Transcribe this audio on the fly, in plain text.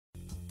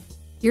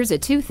Here's a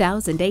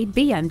 2008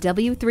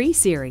 BMW 3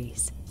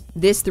 Series.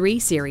 This 3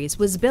 Series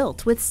was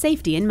built with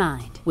safety in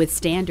mind, with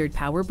standard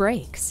power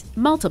brakes,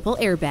 multiple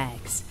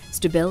airbags,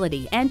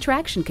 stability and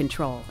traction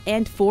control,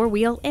 and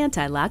 4-wheel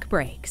anti-lock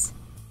brakes.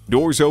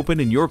 Doors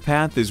open and your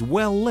path is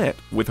well lit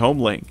with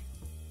HomeLink.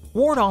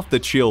 Ward off the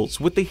chills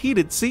with the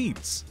heated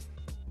seats.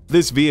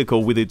 This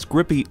vehicle with its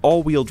grippy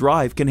all-wheel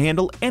drive can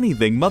handle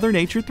anything Mother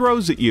Nature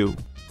throws at you.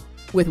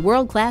 With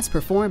world-class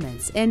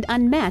performance and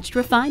unmatched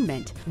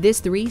refinement, this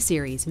 3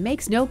 Series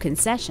makes no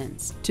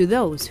concessions to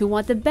those who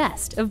want the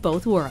best of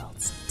both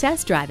worlds.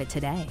 Test drive it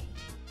today.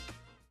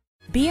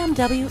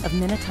 BMW of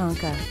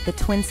Minnetonka, the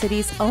Twin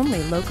Cities'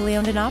 only locally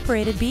owned and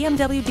operated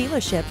BMW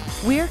dealership.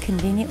 We're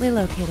conveniently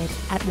located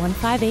at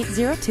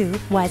 15802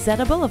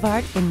 Wayzata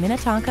Boulevard in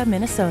Minnetonka,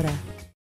 Minnesota.